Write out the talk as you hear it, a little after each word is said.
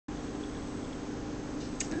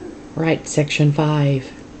Right, section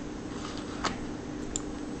 5.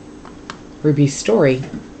 Ruby's story.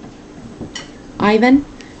 Ivan,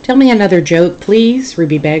 tell me another joke, please,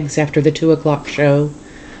 Ruby begs after the 2 o'clock show.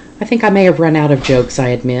 I think I may have run out of jokes, I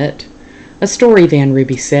admit. A story then,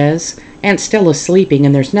 Ruby says. Aunt Stella's sleeping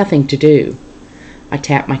and there's nothing to do. I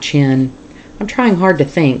tap my chin. I'm trying hard to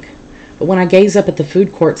think, but when I gaze up at the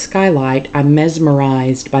food court skylight, I'm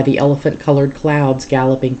mesmerized by the elephant-colored clouds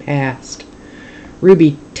galloping past.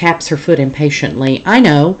 Ruby taps her foot impatiently. I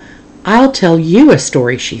know. I'll tell you a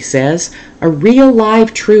story, she says. A real,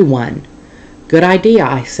 live, true one. Good idea,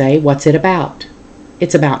 I say. What's it about?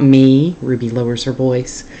 It's about me, Ruby lowers her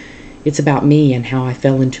voice. It's about me and how I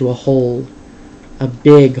fell into a hole. A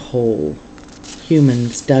big hole.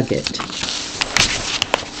 Humans dug it.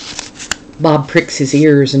 Bob pricks his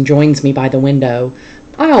ears and joins me by the window.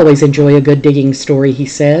 I always enjoy a good digging story, he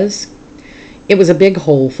says. It was a big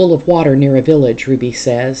hole full of water near a village, Ruby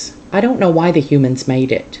says. I don't know why the humans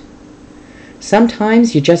made it.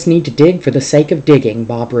 Sometimes you just need to dig for the sake of digging,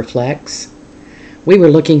 Bob reflects. We were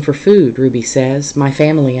looking for food, Ruby says, my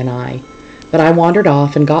family and I. But I wandered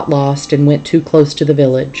off and got lost and went too close to the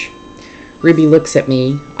village. Ruby looks at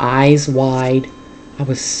me, eyes wide. I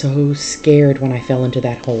was so scared when I fell into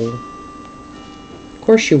that hole. Of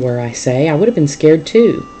course you were, I say. I would have been scared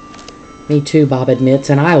too. Me too, Bob admits,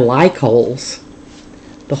 and I like holes.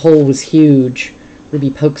 The hole was huge. Ruby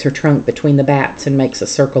pokes her trunk between the bats and makes a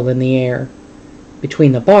circle in the air.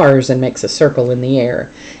 Between the bars and makes a circle in the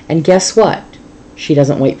air. And guess what? She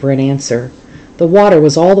doesn't wait for an answer. The water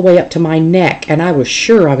was all the way up to my neck, and I was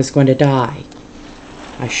sure I was going to die.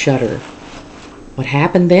 I shudder. What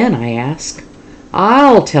happened then? I ask.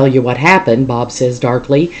 I'll tell you what happened, Bob says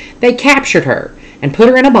darkly. They captured her and put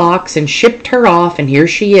her in a box and shipped her off, and here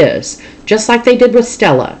she is, just like they did with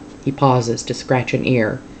Stella. He pauses to scratch an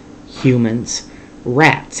ear. Humans.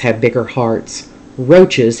 Rats have bigger hearts.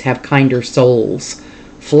 Roaches have kinder souls.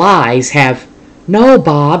 Flies have... No,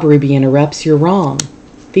 Bob, Ruby interrupts, you're wrong.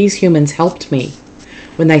 These humans helped me.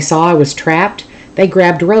 When they saw I was trapped, they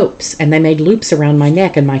grabbed ropes, and they made loops around my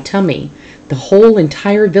neck and my tummy. The whole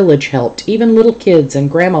entire village helped, even little kids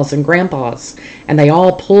and grandmas and grandpas, and they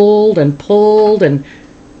all pulled and pulled and...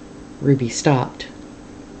 Ruby stopped.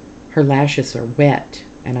 Her lashes are wet,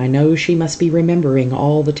 and I know she must be remembering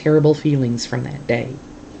all the terrible feelings from that day.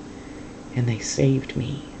 And they saved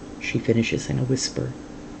me, she finishes in a whisper.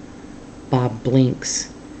 Bob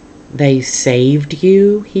blinks. They saved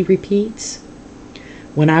you, he repeats.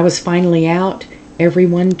 When I was finally out,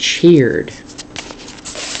 everyone cheered.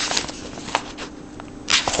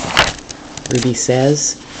 Ruby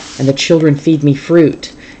says, and the children feed me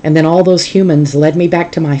fruit, and then all those humans led me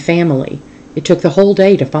back to my family. It took the whole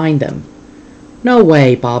day to find them. No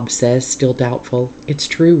way, Bob says, still doubtful. It's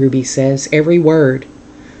true, Ruby says, every word.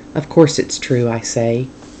 Of course it's true, I say.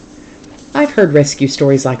 I've heard rescue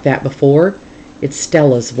stories like that before. It's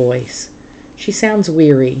Stella's voice. She sounds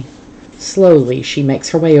weary. Slowly, she makes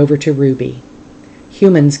her way over to Ruby.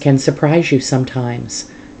 Humans can surprise you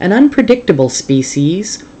sometimes. An unpredictable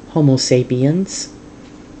species, Homo sapiens.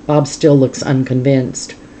 Bob still looks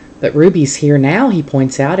unconvinced. But Ruby's here now, he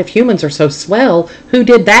points out. If humans are so swell, who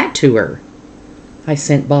did that to her? I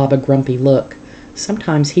sent Bob a grumpy look.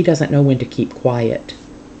 Sometimes he doesn't know when to keep quiet.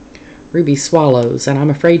 Ruby swallows, and I'm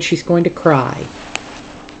afraid she's going to cry.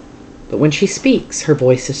 But when she speaks, her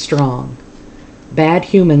voice is strong. Bad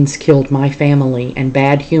humans killed my family, and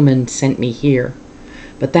bad humans sent me here.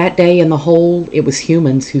 But that day in the hole, it was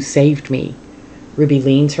humans who saved me. Ruby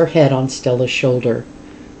leans her head on Stella's shoulder.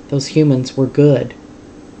 Those humans were good.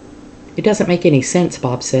 It doesn't make any sense,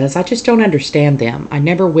 Bob says. I just don't understand them. I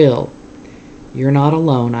never will. You're not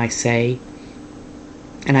alone, I say.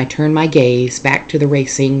 And I turn my gaze back to the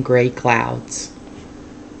racing gray clouds.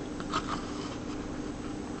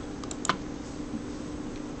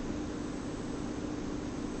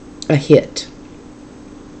 A hit.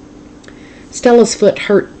 Stella's foot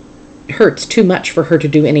hurts too much for her to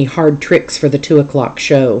do any hard tricks for the 2 o'clock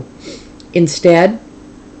show. Instead,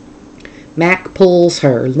 Mac pulls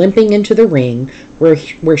her, limping into the ring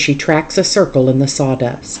where she tracks a circle in the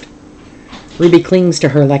sawdust. Ruby clings to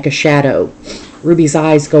her like a shadow. Ruby's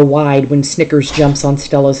eyes go wide when Snickers jumps on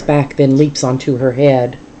Stella's back, then leaps onto her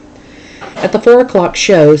head. At the 4 o'clock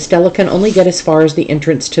show, Stella can only get as far as the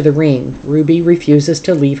entrance to the ring. Ruby refuses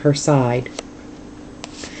to leave her side.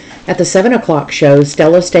 At the 7 o'clock show,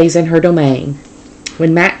 Stella stays in her domain.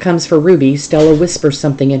 When Mac comes for Ruby, Stella whispers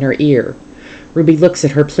something in her ear. Ruby looks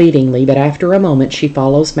at her pleadingly, but after a moment she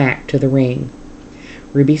follows Mac to the ring.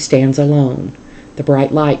 Ruby stands alone. The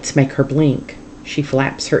bright lights make her blink. She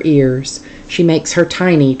flaps her ears. She makes her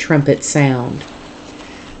tiny trumpet sound.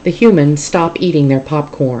 The humans stop eating their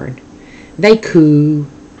popcorn. They coo.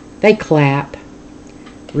 They clap.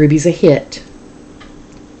 Ruby's a hit.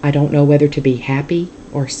 I don't know whether to be happy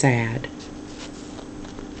or sad.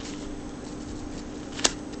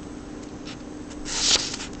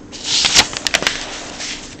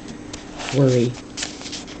 Worry.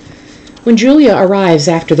 When Julia arrives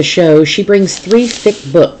after the show, she brings 3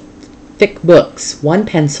 thick books, 1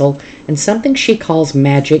 pencil, and something she calls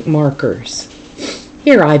magic markers.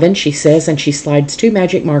 Here, Ivan, she says, and she slides 2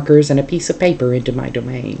 magic markers and a piece of paper into my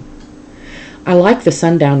domain. I like the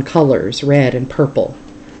sundown colors, red and purple,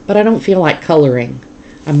 but I don't feel like coloring.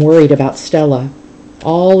 I'm worried about Stella.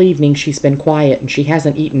 All evening she's been quiet and she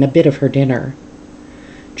hasn't eaten a bit of her dinner.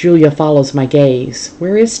 Julia follows my gaze.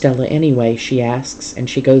 Where is Stella anyway, she asks, and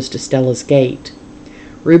she goes to Stella's gate.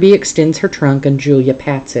 Ruby extends her trunk and Julia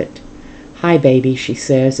pats it. Hi, baby, she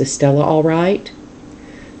says. Is Stella all right?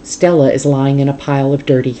 Stella is lying in a pile of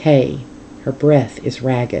dirty hay. Her breath is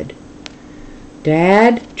ragged.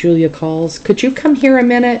 Dad, Julia calls, could you come here a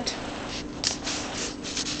minute?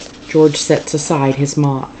 George sets aside his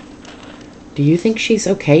mop. Do you think she's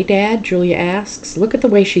okay, Dad? Julia asks. Look at the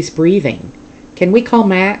way she's breathing. Can we call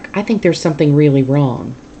Mac? I think there's something really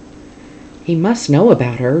wrong. He must know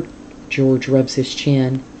about her. George rubs his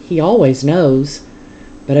chin. He always knows.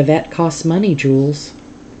 But a vet costs money, Jules.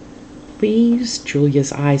 Please,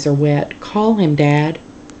 Julia's eyes are wet. Call him, Dad.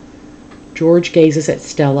 George gazes at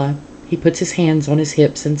Stella. He puts his hands on his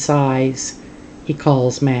hips and sighs. He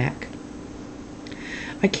calls Mac.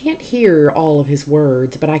 I can't hear all of his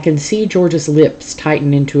words, but I can see George's lips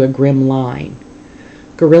tighten into a grim line.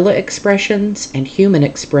 Gorilla expressions and human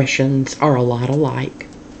expressions are a lot alike.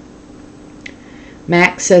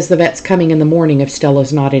 Mac says the vet's coming in the morning if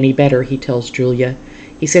Stella's not any better, he tells Julia.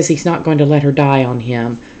 He says he's not going to let her die on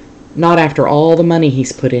him, not after all the money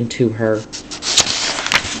he's put into her.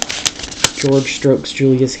 George strokes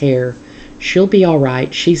Julia's hair. She'll be all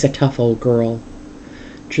right. She's a tough old girl.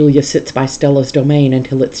 Julia sits by Stella's domain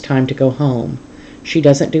until it's time to go home. She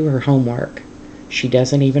doesn't do her homework. She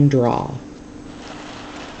doesn't even draw.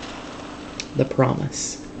 The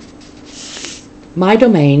promise. My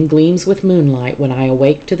domain gleams with moonlight when I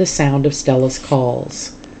awake to the sound of Stella's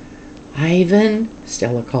calls. Ivan,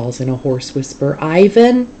 Stella calls in a hoarse whisper.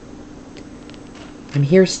 Ivan! I'm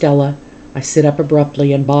here, Stella. I sit up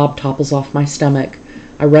abruptly and Bob topples off my stomach.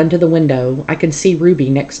 I run to the window. I can see Ruby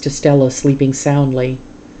next to Stella sleeping soundly.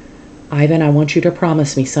 Ivan, I want you to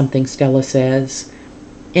promise me something, Stella says.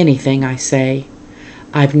 Anything, I say.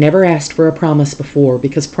 I've never asked for a promise before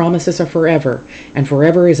because promises are forever, and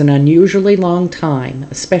forever is an unusually long time,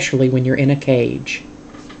 especially when you're in a cage.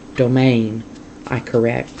 Domain, I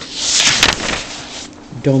correct.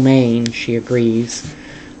 Domain, she agrees.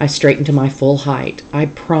 I straighten to my full height. I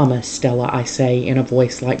promise, Stella, I say in a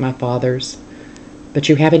voice like my father's. But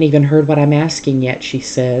you haven't even heard what I'm asking yet, she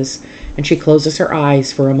says, and she closes her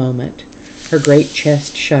eyes for a moment. Her great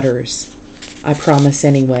chest shudders. I promise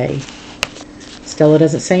anyway. Stella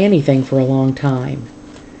doesn't say anything for a long time.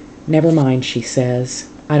 Never mind, she says.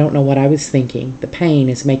 I don't know what I was thinking. The pain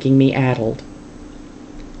is making me addled.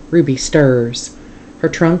 Ruby stirs. Her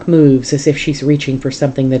trunk moves as if she's reaching for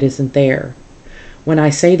something that isn't there. When I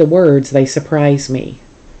say the words, they surprise me.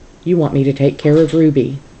 You want me to take care of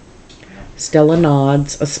Ruby. Stella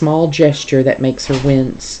nods, a small gesture that makes her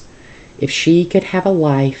wince. If she could have a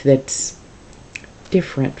life that's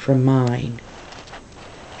different from mine.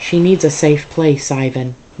 She needs a safe place,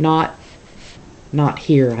 Ivan. Not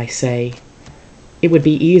here, I say. It would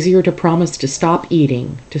be easier to promise to stop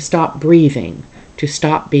eating, to stop breathing, to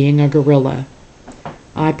stop being a gorilla.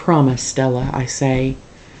 I promise, Stella, I say.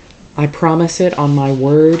 I promise it on my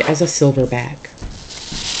word as a silverback.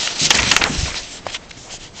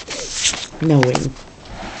 Knowing.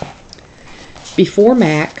 Before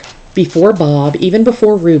Mac, before Bob, even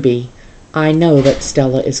before Ruby, I know that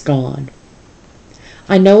Stella is gone.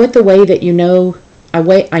 I know it the way that you know, I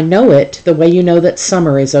know it the way you know that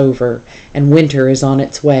summer is over and winter is on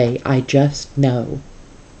its way. I just know.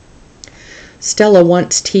 Stella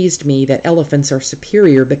once teased me that elephants are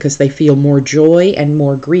superior because they feel more joy and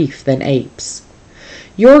more grief than apes.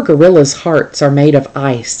 Your gorilla's hearts are made of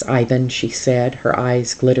ice, Ivan, she said, her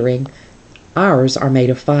eyes glittering. Ours are made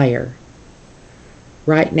of fire.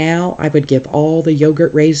 Right now, I would give all the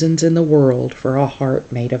yogurt raisins in the world for a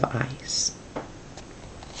heart made of ice.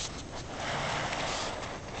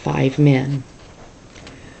 5 men.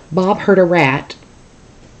 Bob heard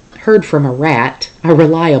from a rat, a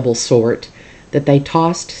reliable sort, that they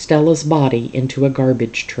tossed Stella's body into a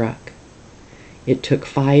garbage truck. It took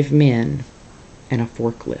 5 men and a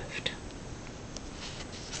forklift.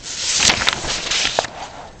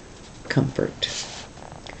 comfort.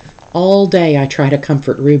 All day I try to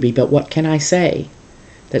comfort Ruby, but what can I say?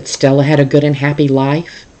 That Stella had a good and happy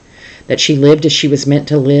life? That she lived as she was meant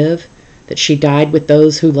to live? That she died with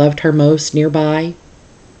those who loved her most nearby?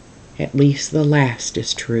 At least the last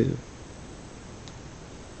is true.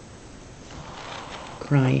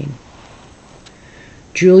 Crying.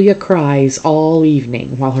 Julia cries all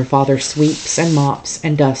evening while her father sweeps and mops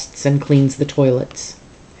and dusts and cleans the toilets.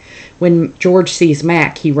 When George sees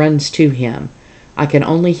Mac, he runs to him. I can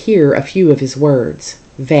only hear a few of his words.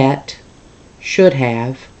 Vet, should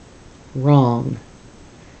have, wrong.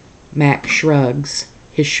 Mac shrugs.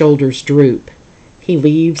 His shoulders droop. He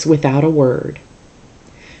leaves without a word.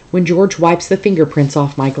 When George wipes the fingerprints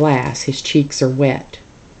off my glass, his cheeks are wet.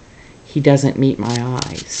 He doesn't meet my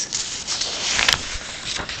eyes.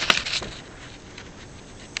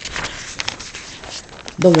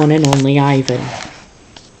 The one and only Ivan.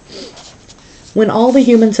 When all the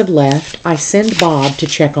humans have left, I send Bob to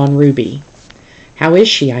check on Ruby. How is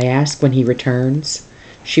she, I ask when he returns.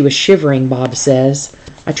 She was shivering, Bob says.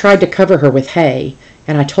 I tried to cover her with hay,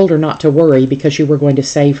 and I told her not to worry because you were going to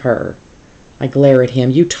save her. I glare at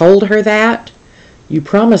him. You told her that? You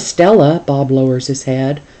promised Stella, Bob lowers his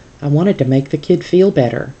head. I wanted to make the kid feel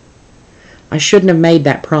better. I shouldn't have made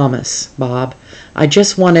that promise, Bob. I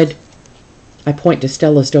just wanted... I point to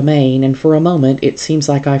Stella's domain, and for a moment it seems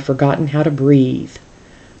like I've forgotten how to breathe.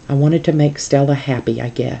 I wanted to make Stella happy, I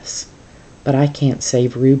guess. But I can't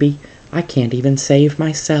save Ruby. I can't even save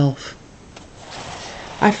myself.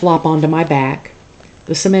 I flop onto my back.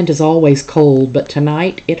 The cement is always cold, but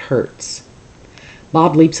tonight it hurts.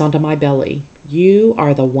 Bob leaps onto my belly. You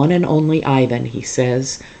are the one and only Ivan, he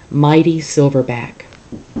says. Mighty Silverback.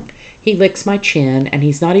 He licks my chin, and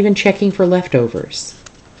he's not even checking for leftovers.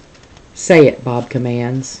 Say it, Bob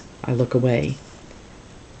commands. I look away.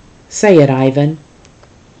 Say it, Ivan.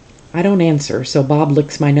 I don't answer, so Bob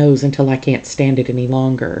licks my nose until I can't stand it any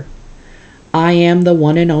longer. I am the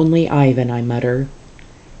one and only Ivan, I mutter.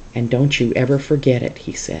 And don't you ever forget it,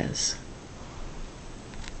 he says.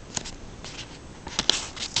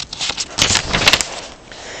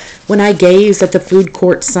 When I gaze at the food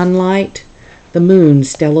court sunlight, the moon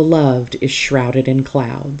Stella loved is shrouded in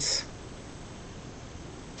clouds.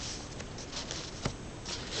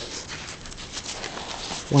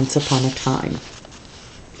 Once upon a time.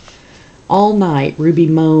 All night, Ruby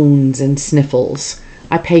moans and sniffles.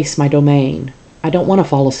 I pace my domain. I don't want to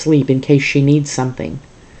fall asleep in case she needs something.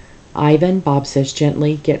 Ivan, Bob says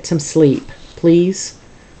gently, get some sleep, please,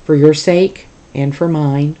 for your sake and for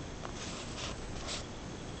mine.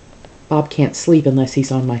 Bob can't sleep unless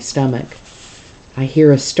he's on my stomach. I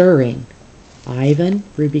hear a stirring. Ivan,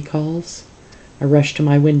 Ruby calls. I rush to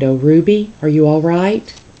my window. Ruby, are you all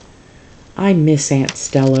right? I miss Aunt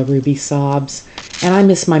Stella, Ruby sobs, and I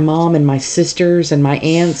miss my mom and my sisters and my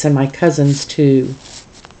aunts and my cousins too.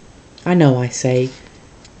 I know, I say,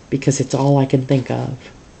 because it's all I can think of.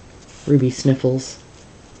 Ruby sniffles.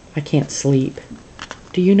 I can't sleep.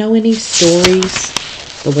 Do you know any stories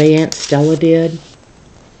the way Aunt Stella did?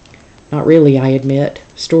 Not really, I admit.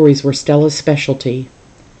 Stories were Stella's specialty.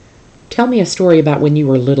 Tell me a story about when you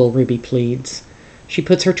were little, Ruby pleads. She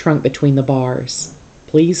puts her trunk between the bars.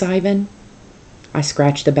 Please, Ivan? I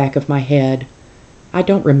scratch the back of my head. I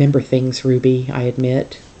don't remember things, Ruby, I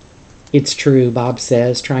admit. It's true, Bob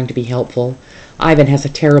says, trying to be helpful. Ivan has a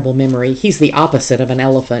terrible memory. He's the opposite of an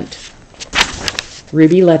elephant.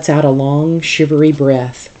 Ruby lets out a long, shivery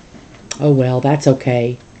breath. Oh well, that's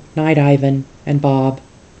okay. Night, Ivan and Bob.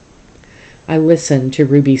 I listen to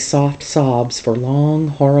Ruby's soft sobs for long,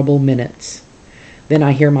 horrible minutes. Then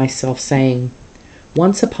I hear myself saying,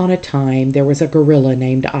 once upon a time there was a gorilla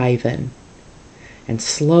named Ivan. And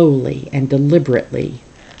slowly and deliberately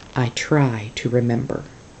I try to remember.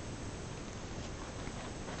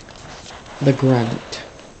 The Grunt.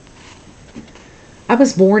 I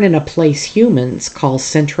was born in a place humans call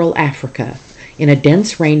Central Africa, in a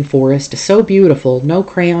dense rainforest so beautiful no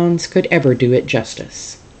crayons could ever do it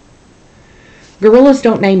justice. Gorillas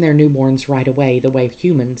don't name their newborns right away the way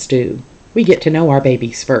humans do. We get to know our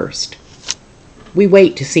babies first. We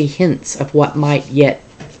wait to see hints of what might yet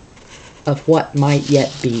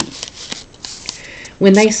be.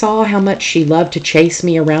 When they saw how much she loved to chase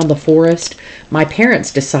me around the forest, my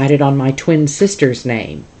parents decided on my twin sister's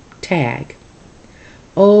name, Tag.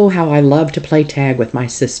 Oh, how I loved to play tag with my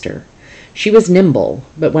sister. She was nimble,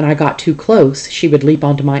 but when I got too close, she would leap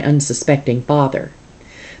onto my unsuspecting father.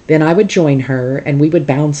 Then I would join her, and we would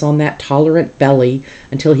bounce on that tolerant belly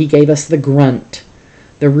until he gave us the grunt,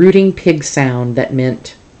 the rooting pig sound that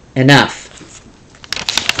meant, enough.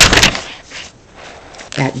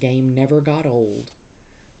 That game never got old.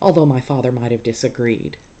 although my father might have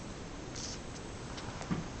disagreed.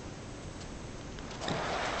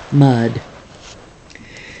 Mud.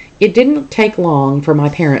 It didn't take long for my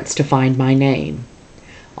parents to find my name.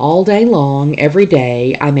 All day long, every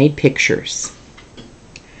day, I made pictures.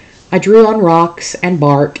 I drew on rocks and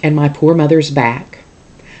bark and my poor mother's back.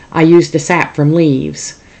 I used the sap from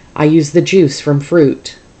leaves. I used the juice from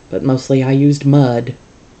fruit, but mostly I used mud.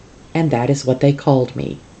 And that is what they called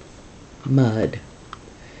me. Mud.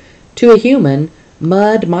 To a human,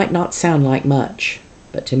 mud might not sound like much,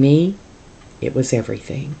 but to me, it was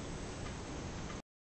everything.